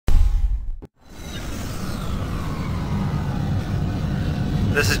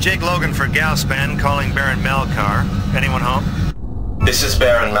This is Jake Logan for Galspan, calling Baron Malkar. Anyone home? This is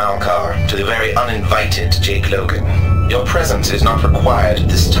Baron Malkar, to the very uninvited Jake Logan. Your presence is not required at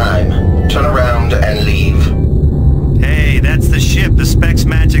this time. Turn around and leave. Hey, that's the ship. The specs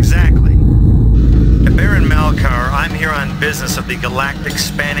match exactly. Baron Malkar, I'm here on business of the Galactic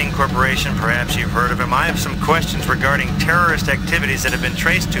Spanning Corporation. Perhaps you've heard of him. I have some questions regarding terrorist activities that have been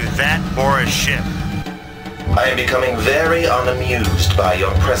traced to that Bora ship. I am becoming very unamused by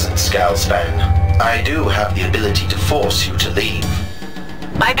your presence, Galspan. I do have the ability to force you to leave.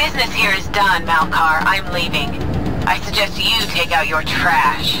 My business here is done, Malkar. I'm leaving. I suggest you take out your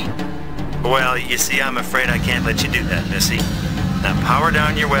trash. Well, you see, I'm afraid I can't let you do that, Missy. Now power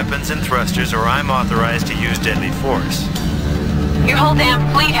down your weapons and thrusters, or I'm authorized to use deadly force. Your whole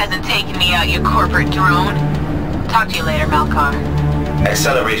damn fleet hasn't taken me out, you corporate drone. Talk to you later, Malkar.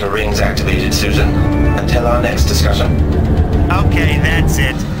 Accelerator rings activated, Susan. Until our next discussion. Okay, that's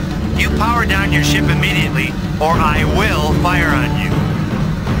it. You power down your ship immediately, or I will fire on you.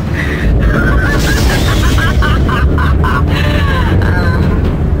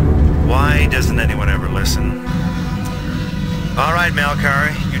 Why doesn't anyone ever listen? All right,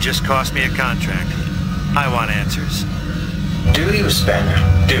 Malkar, you just cost me a contract. I want answers. Do you,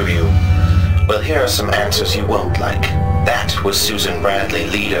 Spanner? Do you? Well, here are some answers you won't like. That was Susan Bradley,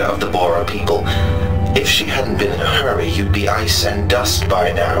 leader of the Bora people. If she hadn't been in a hurry, you'd be ice and dust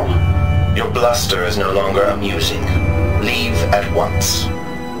by now. Your bluster is no longer amusing. Leave at once.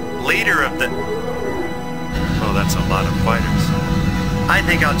 Leader of the... Oh, that's a lot of fighters. I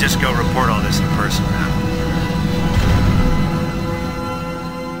think I'll just go report all this in person now.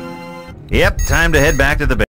 Yep, time to head back to the base.